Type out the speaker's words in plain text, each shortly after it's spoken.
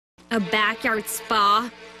A backyard spa?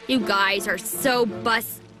 You guys are so Yeah,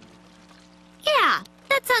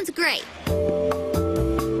 that sounds great.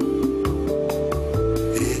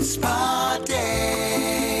 It's spa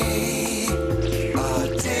day,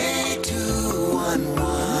 a day to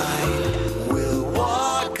unwind. We'll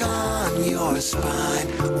walk on your spine,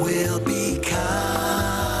 we'll be kind.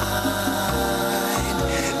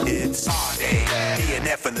 It's spa day,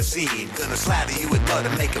 DNF in the scene. Gonna slather you with mud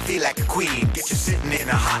and make you feel like a queen. Get you sitting in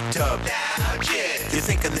a hot tub. You're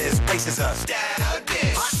thinking this place is us.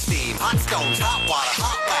 Hot steam, hot stones, hot water,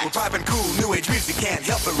 hot wax. We're piping cool, new age music, can't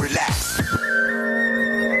help but relax.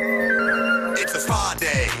 It's a spa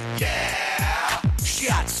day, yeah.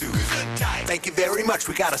 Shiatsu, Gesundheit. Thank you very much.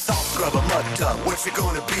 We got a salt scrub, a mud tub. What's it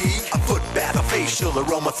gonna be? A foot bath, a facial,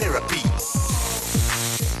 aromatherapy.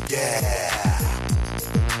 Yeah.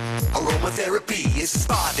 Aromatherapy is a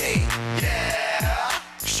spa day, yeah.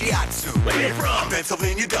 Shiatsu, where you from?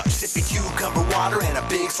 Pennsylvania Dutch. Sippy cucumber water and a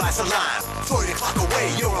big slice of lime. Throw your clock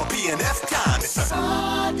away, you're on PNF time. It's a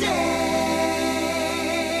spa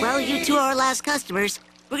day. Well, you two are our last customers.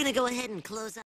 We're gonna go ahead and close up.